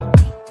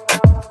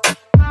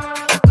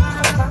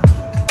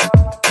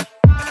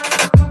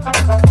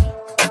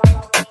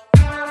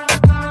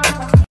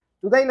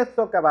Today, let's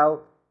talk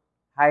about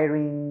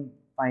hiring,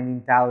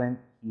 finding talent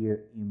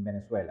here in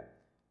Venezuela.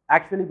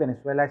 Actually,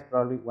 Venezuela is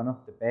probably one of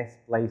the best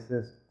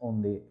places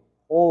on the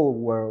whole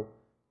world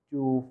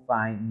to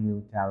find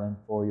new talent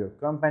for your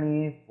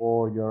company,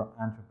 for your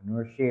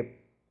entrepreneurship,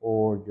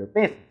 or your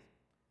business.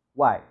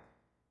 Why?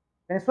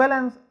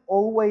 Venezuelans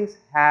always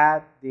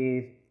had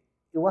this,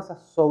 it was a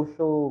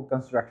social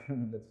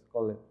construction, let's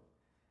call it,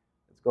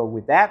 let's go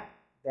with that,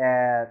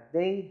 that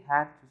they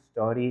had to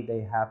study,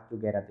 they have to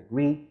get a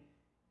degree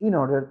in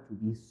order to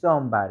be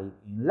somebody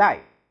in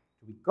life,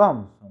 to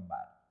become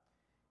somebody.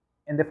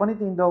 And the funny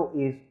thing though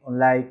is,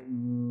 unlike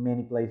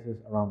many places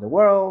around the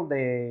world,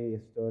 they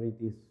study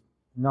this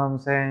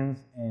nonsense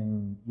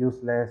and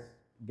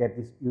get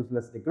these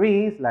useless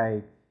degrees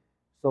like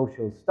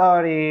social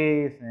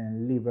studies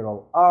and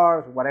liberal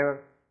arts,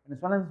 whatever.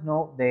 Venezuelans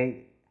know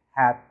they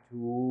had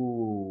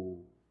to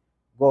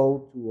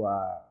go to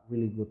a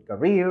really good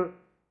career,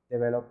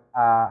 develop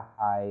a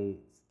high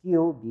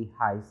skill, be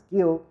high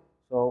skilled.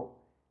 So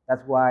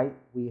that's why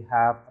we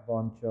have a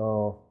bunch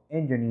of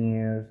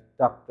engineers,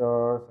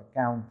 doctors,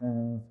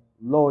 accountants,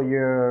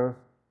 lawyers,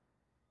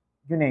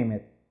 you name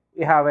it.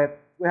 We have it.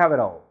 We have it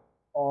all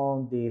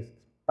on this,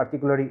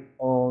 particularly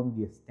on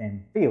the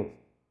STEM fields.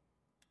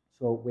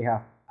 So we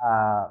have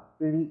a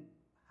pretty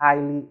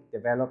highly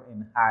developed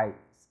and high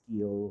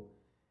skill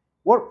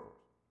workforce.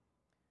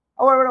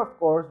 However, of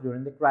course,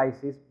 during the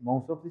crisis,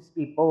 most of these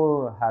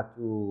people had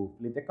to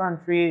flee the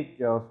country,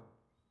 just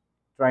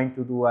trying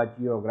to do a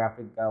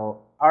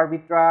geographical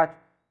arbitrage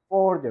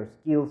for their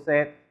skill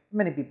set.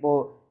 Many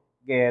people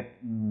get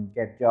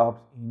jobs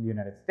in the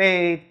United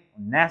States,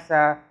 on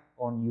NASA,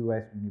 on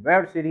U.S.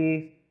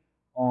 universities,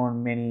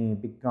 on many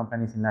big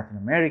companies in Latin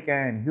America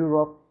and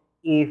Europe,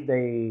 if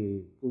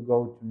they could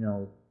go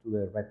to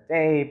the red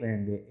tape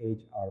and the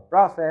HR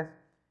process.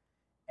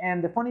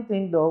 And the funny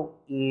thing though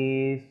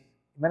is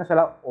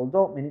Venezuela,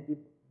 although many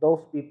people,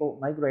 those people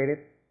migrated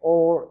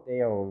or they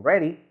are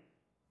already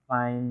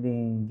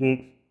finding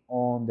gigs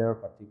on their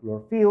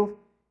particular field,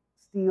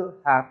 still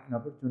have an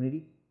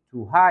opportunity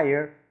to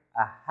hire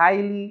a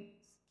highly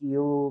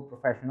skilled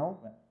professional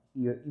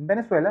here in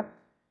Venezuela.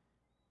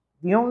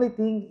 The only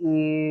thing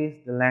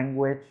is the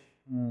language.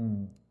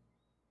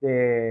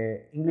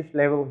 The English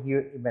level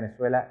here in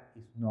Venezuela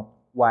is not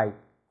quite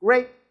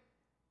great.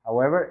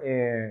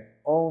 However,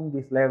 on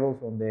these levels,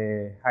 on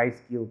the high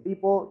skilled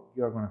people,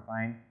 you're going to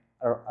find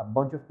a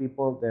bunch of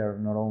people that are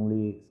not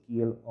only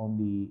skilled on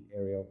the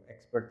area of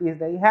expertise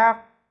they have,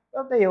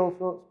 but they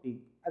also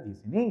speak a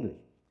decent English.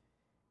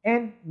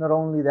 And not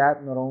only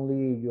that, not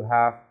only you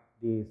have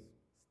these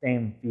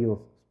STEM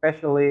fields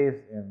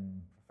specialists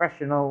and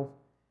professionals,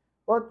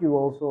 but you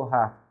also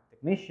have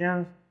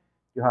technicians,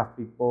 you have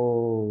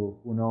people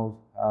who knows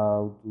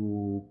how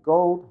to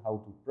code,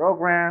 how to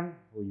program,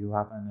 or you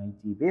have an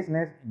IT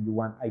business and you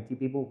want IT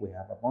people, we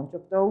have a bunch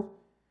of those.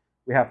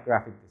 We have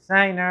graphic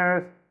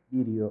designers,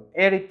 video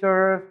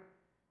editors,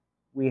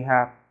 we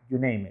have, you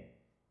name it.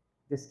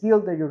 The skill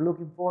that you're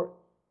looking for,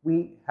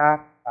 we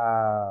have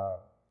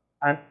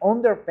an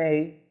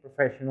underpaid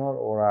professional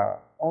or an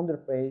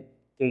underpaid,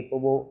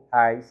 capable,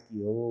 high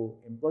skill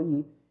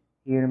employee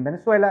here in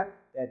Venezuela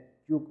that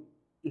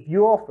if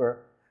you offer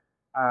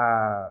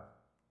a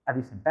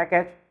decent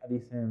package, a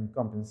decent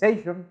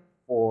compensation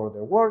for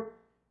their work,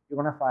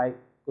 you're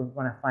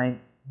gonna find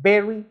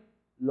very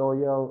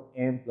loyal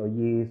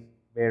employees,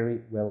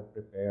 very well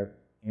prepared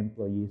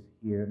employees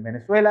here in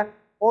Venezuela,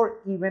 or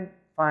even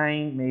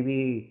find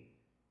maybe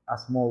a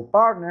small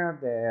partner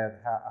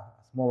that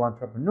a small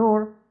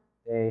entrepreneur.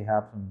 They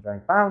have some dry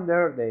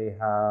pounder, they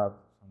have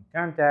some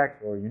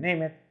contacts, or you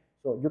name it.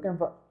 So you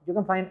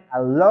can find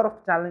a lot of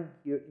talent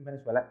here in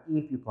Venezuela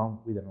if you come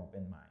with an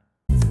open mind.